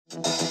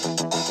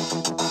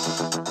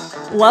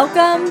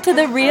Welcome to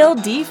the Real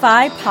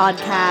DeFi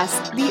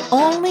Podcast, the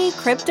only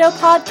crypto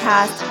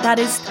podcast that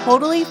is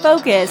totally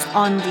focused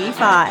on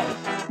DeFi,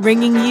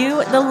 bringing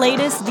you the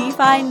latest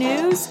DeFi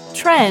news,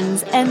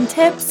 trends, and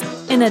tips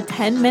in a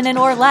 10-minute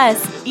or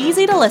less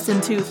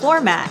easy-to-listen-to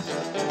format.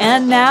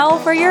 And now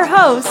for your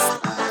host,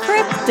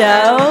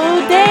 Crypto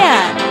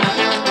Dan.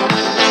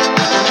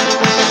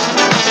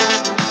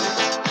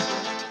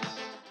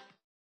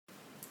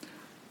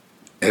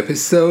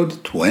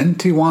 Episode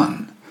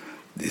 21,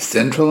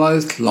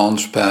 Decentralized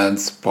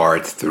Launchpads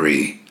Part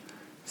 3,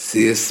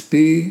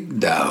 CSP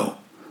DAO,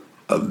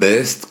 a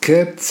best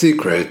kept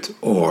secret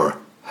or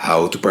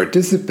how to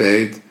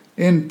participate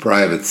in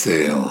private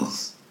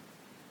sales.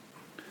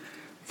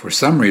 For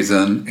some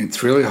reason,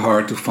 it's really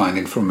hard to find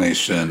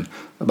information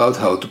about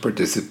how to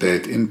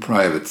participate in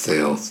private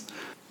sales.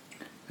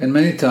 And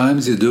many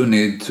times you do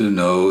need to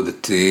know the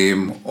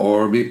team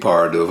or be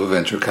part of a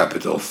venture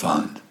capital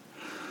fund.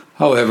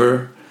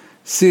 However,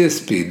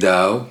 CSP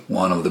DAO,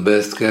 one of the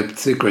best kept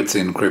secrets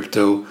in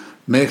crypto,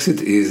 makes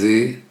it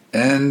easy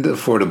and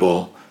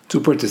affordable to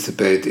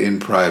participate in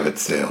private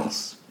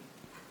sales.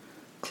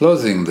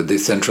 Closing the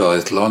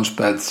Decentralized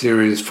Launchpad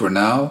series for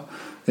now,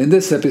 in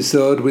this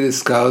episode we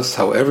discuss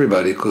how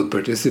everybody could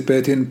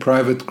participate in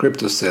private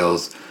crypto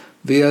sales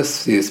via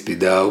CSP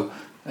DAO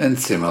and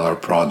similar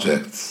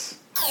projects.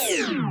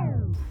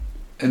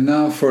 And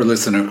now for a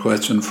listener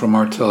question from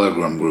our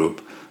Telegram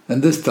group,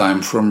 and this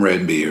time from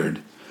Redbeard.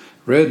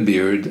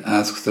 Redbeard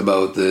asks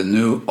about the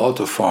new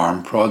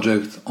AutoFarm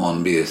project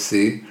on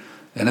BSC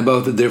and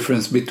about the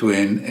difference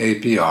between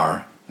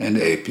APR and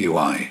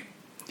APY.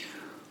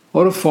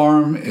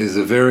 AutoFarm is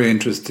a very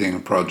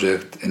interesting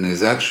project and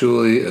is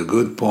actually a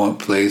good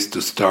place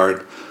to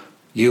start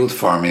yield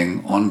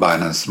farming on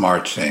Binance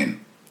Smart Chain.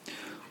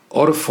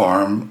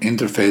 AutoFarm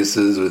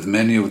interfaces with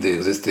many of the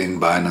existing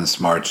Binance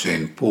Smart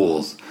Chain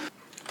pools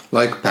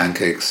like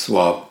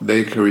PancakeSwap,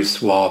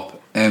 BakerySwap,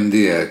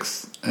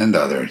 MDX, and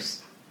others.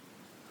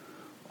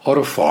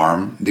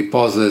 AutoFarm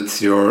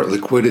deposits your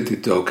liquidity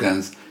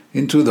tokens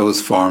into those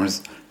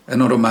farms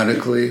and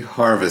automatically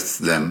harvests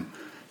them,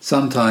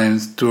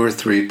 sometimes 2 or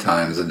 3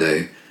 times a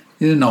day,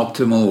 in an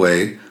optimal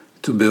way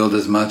to build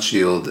as much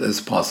yield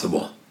as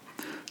possible.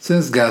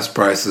 Since gas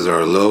prices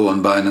are low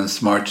on Binance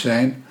Smart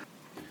Chain,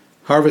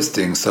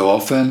 harvesting so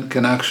often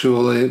can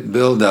actually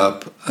build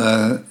up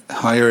a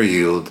higher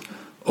yield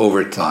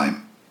over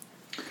time.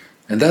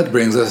 And that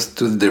brings us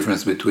to the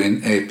difference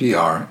between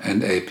APR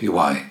and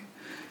APY.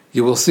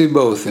 You will see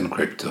both in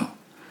crypto.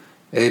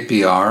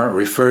 APR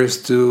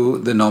refers to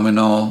the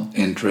nominal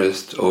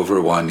interest over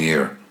 1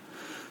 year.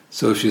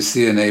 So if you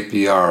see an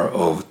APR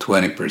of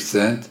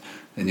 20%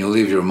 and you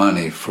leave your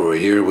money for a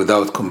year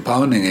without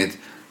compounding it,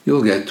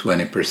 you'll get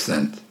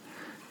 20%.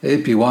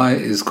 APY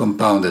is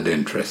compounded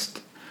interest.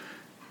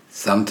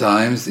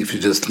 Sometimes, if you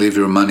just leave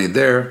your money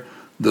there,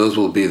 those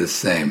will be the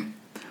same.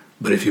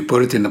 But if you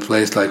put it in a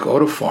place like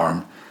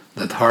AutoFarm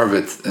that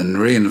harvests and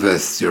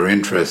reinvests your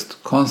interest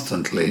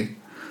constantly,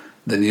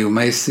 then you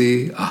may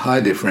see a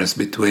high difference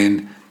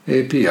between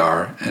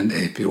APR and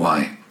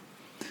APY.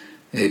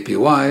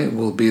 APY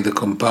will be the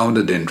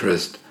compounded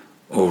interest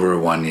over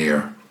 1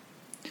 year.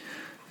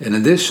 In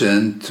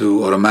addition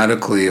to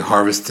automatically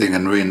harvesting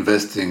and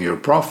reinvesting your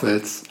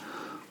profits,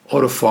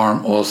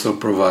 AutoFarm also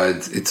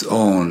provides its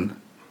own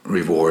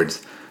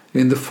rewards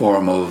in the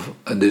form of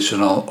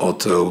additional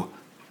auto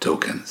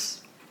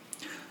tokens.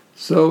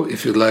 So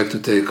if you'd like to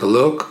take a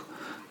look,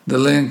 the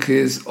link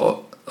is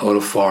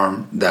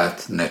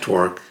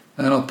autofarm.network,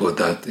 and I'll put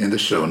that in the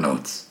show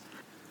notes.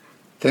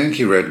 Thank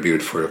you,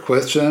 Redbeard, for your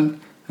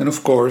question, and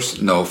of course,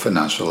 no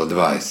financial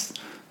advice.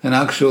 And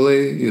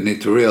actually, you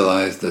need to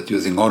realize that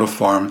using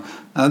AutoFarm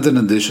adds an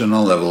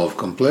additional level of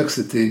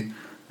complexity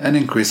and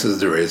increases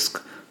the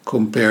risk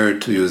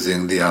compared to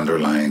using the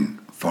underlying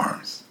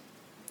farms.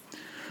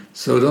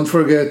 So don't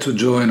forget to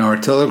join our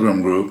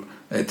Telegram group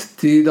at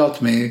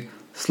t.me/DeFi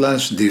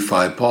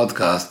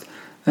podcast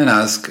and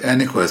ask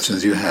any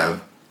questions you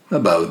have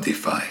about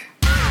DeFi.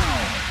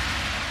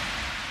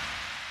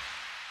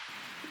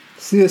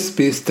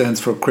 CSP stands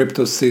for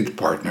Crypto Seed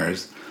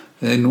Partners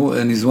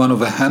and is one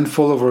of a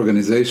handful of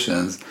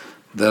organizations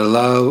that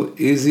allow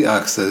easy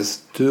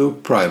access to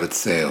private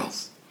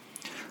sales.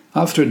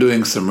 After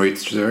doing some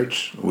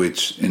research,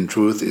 which in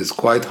truth is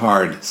quite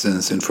hard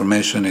since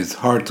information is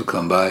hard to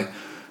come by,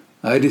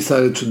 I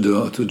decided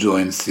to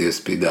join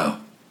CSP DAO.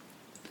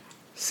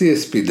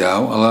 CSP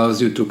DAO allows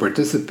you to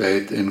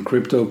participate in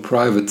crypto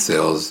private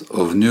sales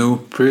of new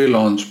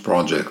pre-launch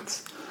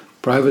projects,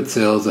 private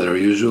sales that are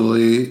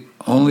usually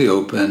only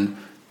open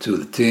to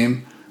the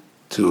team,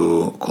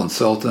 to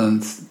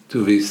consultants,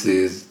 to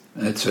VCs,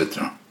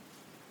 etc.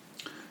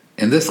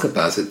 In this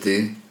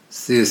capacity,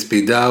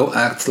 CSP DAO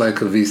acts like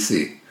a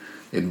VC.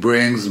 It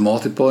brings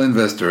multiple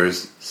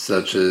investors,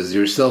 such as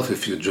yourself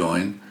if you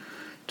join,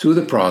 to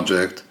the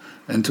project,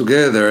 and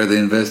together the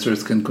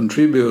investors can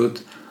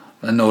contribute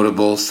a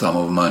notable sum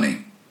of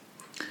money.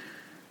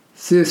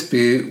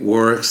 CSP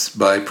works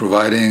by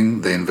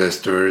providing the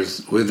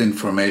investors with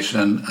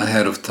information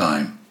ahead of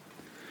time.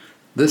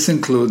 This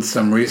includes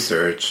some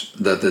research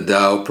that the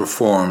DAO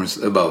performs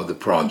about the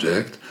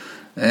project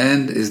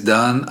and is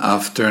done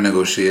after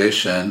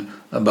negotiation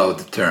about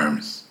the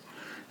terms.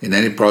 In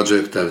any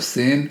project I've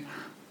seen,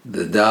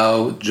 the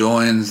DAO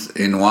joins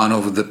in one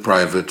of the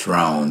private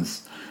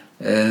rounds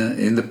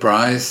in the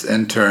price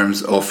and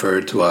terms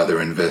offered to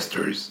other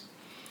investors.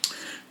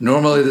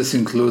 Normally this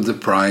includes a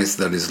price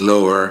that is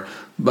lower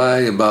by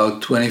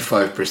about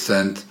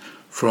 25%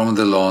 from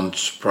the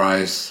launch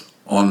price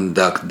on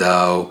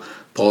DAO,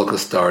 Polka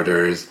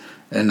starters,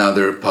 and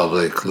other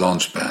public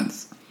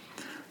launchpads.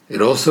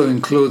 It also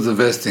includes a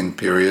vesting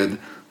period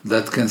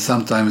that can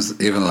sometimes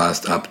even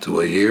last up to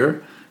a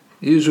year.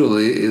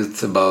 Usually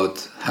it's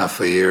about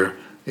half a year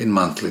in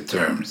monthly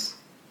terms.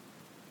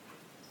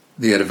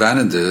 The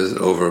advantages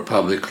over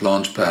public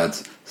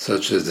launchpads,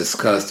 such as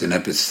discussed in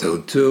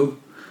episode 2,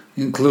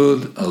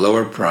 include a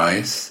lower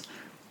price,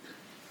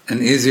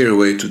 an easier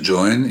way to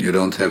join. You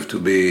don't have to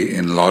be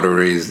in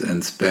lotteries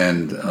and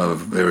spend a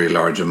very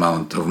large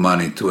amount of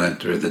money to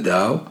enter the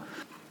DAO.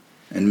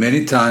 And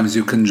many times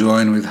you can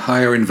join with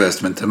higher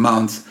investment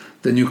amounts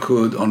than you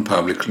could on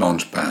public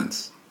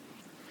launchpads.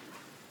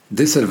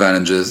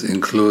 Disadvantages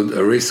include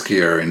a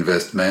riskier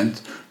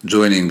investment,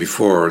 joining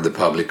before the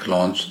public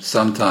launch,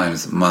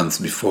 sometimes months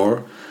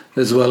before,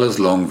 as well as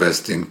long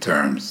vesting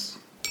terms.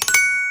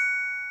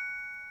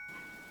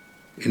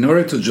 In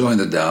order to join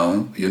the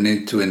DAO, you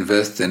need to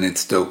invest in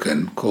its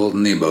token called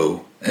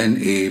NEBO,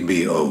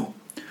 N-E-B-O.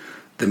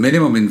 The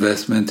minimum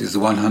investment is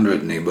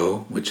 100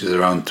 NEBO, which is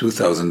around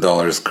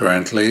 $2,000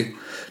 currently,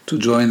 to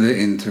join the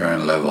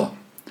intern level.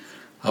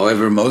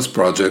 However, most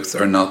projects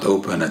are not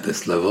open at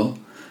this level,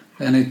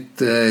 and it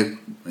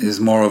is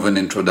more of an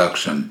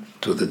introduction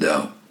to the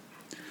DAO.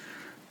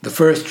 The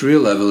first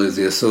real level is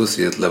the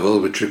associate level,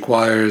 which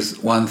requires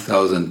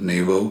 1,000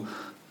 NEBO,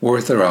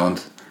 worth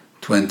around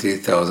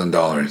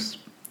 $20,000.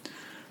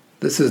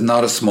 This is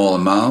not a small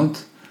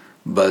amount,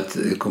 but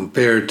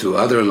compared to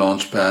other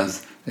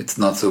launchpads, it's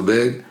not so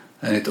big,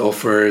 and it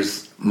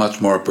offers much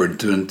more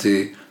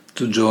opportunity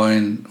to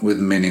join with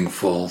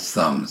meaningful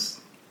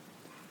sums.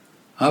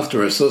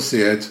 After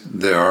associate,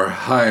 there are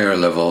higher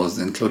levels,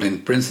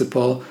 including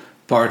principal,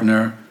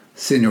 partner,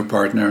 senior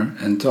partner,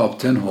 and top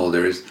 10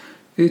 holders,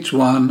 each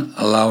one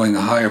allowing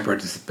higher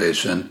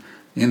participation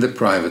in the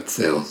private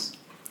sales.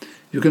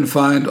 You can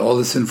find all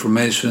this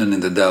information in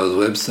the DAO's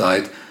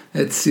website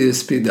at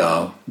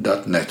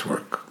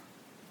cspdao.network.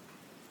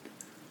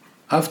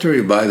 After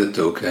you buy the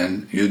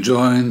token, you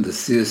join the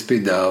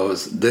CSP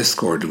DAO's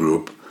Discord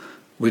group,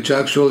 which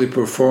actually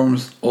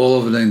performs all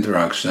of the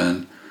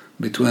interaction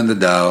between the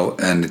DAO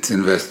and its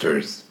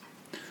investors.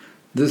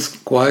 This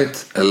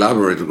quite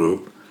elaborate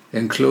group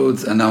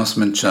includes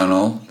announcement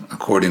channel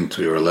according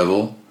to your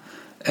level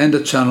and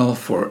a channel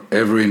for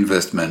every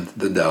investment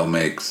the DAO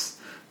makes,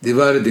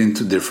 divided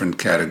into different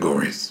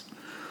categories.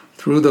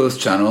 Through those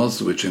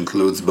channels, which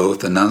includes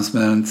both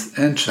announcements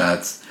and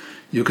chats,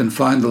 you can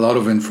find a lot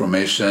of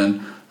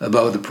information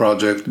about the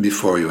project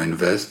before you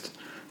invest,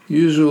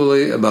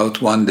 usually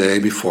about 1 day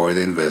before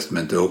the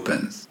investment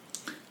opens,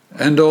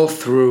 and all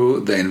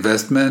through the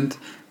investment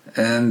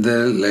and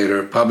the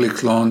later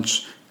public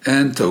launch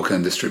and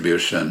token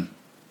distribution.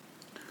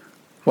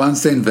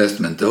 Once the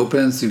investment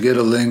opens, you get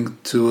a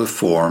link to a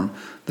form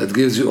that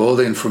gives you all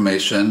the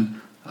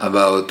information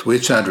about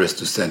which address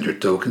to send your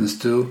tokens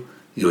to,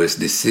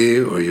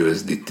 USDC or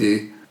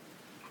USDT,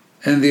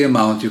 and the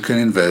amount you can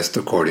invest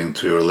according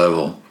to your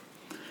level.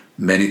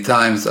 Many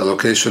times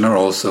allocation are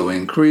also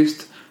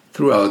increased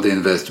throughout the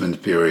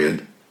investment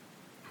period.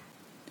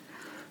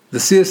 The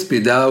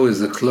CSP DAO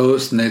is a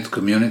close-knit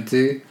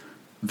community,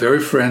 very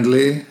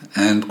friendly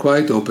and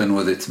quite open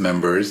with its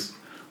members,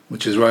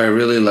 which is why I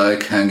really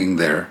like hanging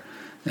there.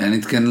 And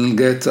you can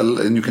get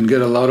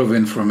a lot of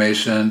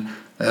information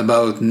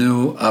about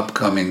new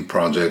upcoming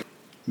projects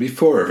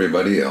before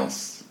everybody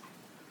else.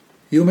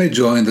 You may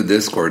join the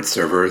Discord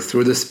server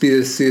through the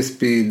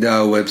CSP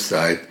DAO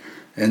website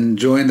and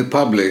join the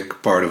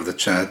public part of the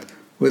chat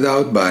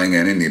without buying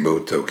any NEBO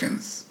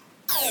tokens.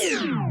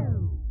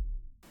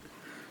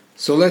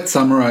 So let's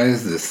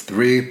summarize this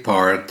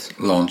 3-part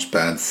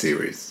Launchpad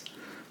series.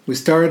 We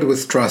started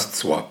with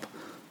TrustSwap,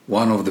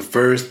 one of the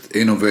first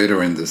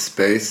innovator in this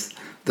space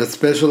that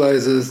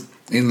specializes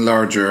in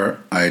larger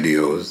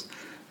IDOs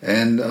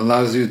and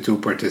allows you to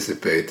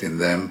participate in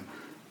them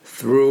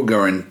through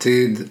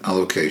guaranteed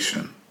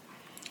allocation.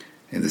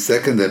 In the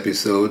second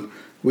episode,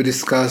 we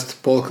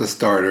discussed Polka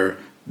Starter,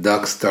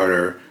 Duck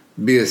Starter,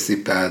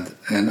 BSC Pad,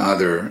 and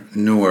other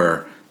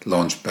newer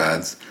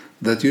launchpads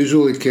that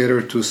usually cater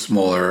to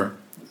smaller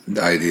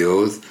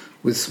IDOs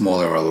with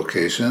smaller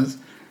allocations,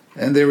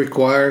 and they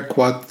require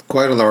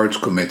quite a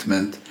large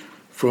commitment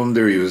from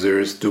their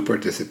users to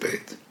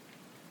participate.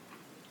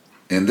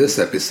 In this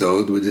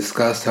episode, we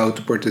discussed how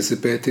to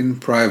participate in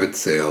private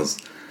sales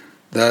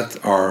that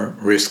are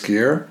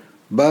riskier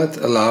but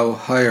allow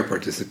higher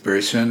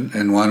participation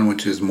and one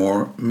which is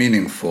more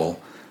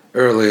meaningful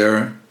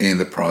earlier in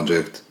the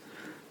project.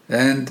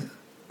 And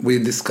we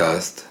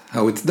discussed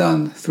how it's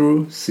done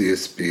through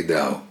CSP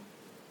DAO.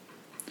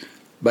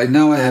 By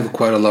now I have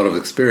quite a lot of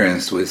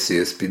experience with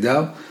CSP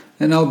DAO,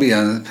 and I'll be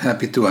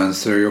happy to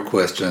answer your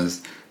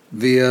questions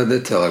via the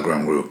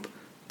Telegram group,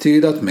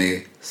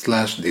 t.me/DeFi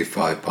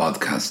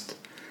podcast.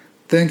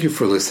 Thank you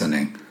for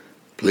listening.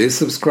 Please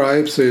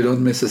subscribe so you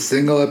don't miss a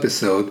single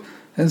episode,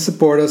 and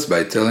support us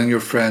by telling your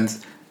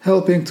friends,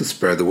 helping to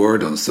spread the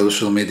word on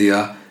social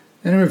media,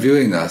 and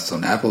reviewing us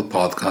on Apple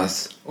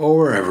Podcasts or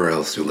wherever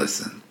else you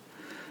listen.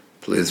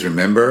 Please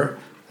remember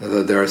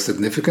that there are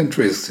significant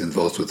risks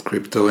involved with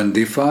crypto and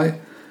DeFi,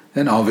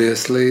 and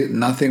obviously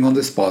nothing on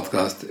this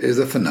podcast is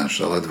a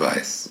financial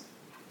advice.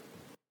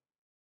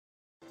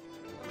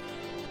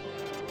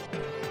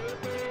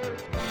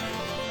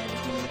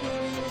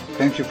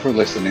 Thank you for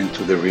listening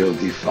to the Real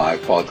DeFi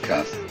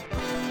podcast.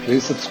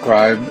 Please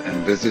subscribe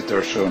and visit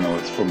our show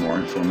notes for more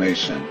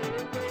information.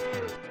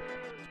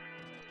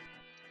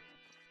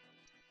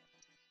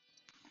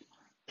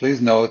 Please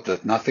note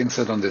that nothing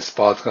said on this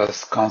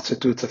podcast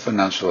constitutes a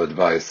financial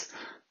advice.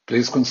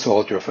 Please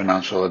consult your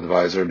financial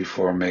advisor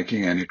before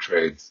making any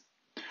trades.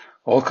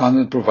 All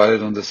content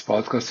provided on this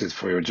podcast is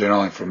for your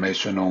general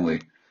information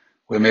only.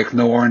 We make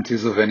no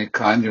warranties of any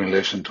kind in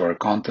relation to our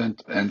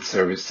content and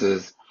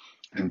services,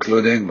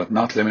 including but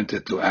not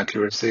limited to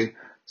accuracy,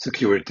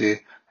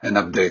 security, and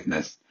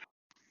updateness.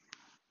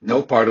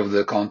 No part of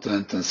the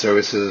content and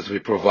services we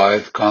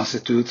provide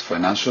constitutes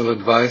financial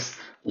advice,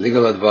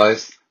 legal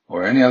advice,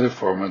 or any other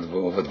form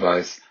of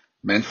advice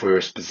meant for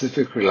your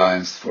specific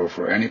reliance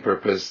for any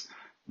purpose,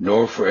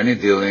 nor for any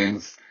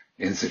dealings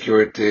in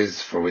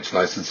securities for which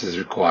license is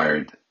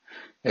required.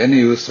 Any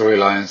use or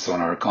reliance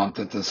on our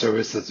content and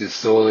services is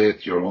solely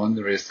at your own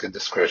risk and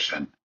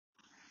discretion.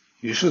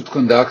 You should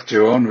conduct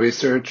your own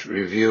research,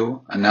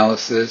 review,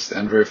 analysis,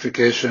 and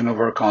verification of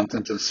our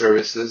content and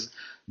services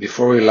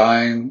before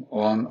relying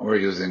on or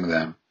using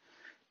them.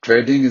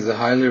 Trading is a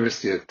highly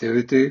risky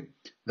activity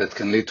that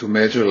can lead to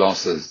major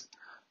losses.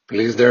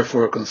 Please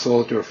therefore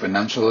consult your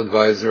financial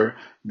advisor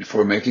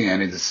before making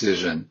any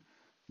decision.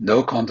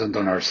 No content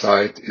on our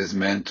site is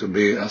meant to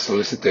be a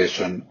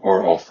solicitation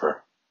or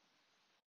offer.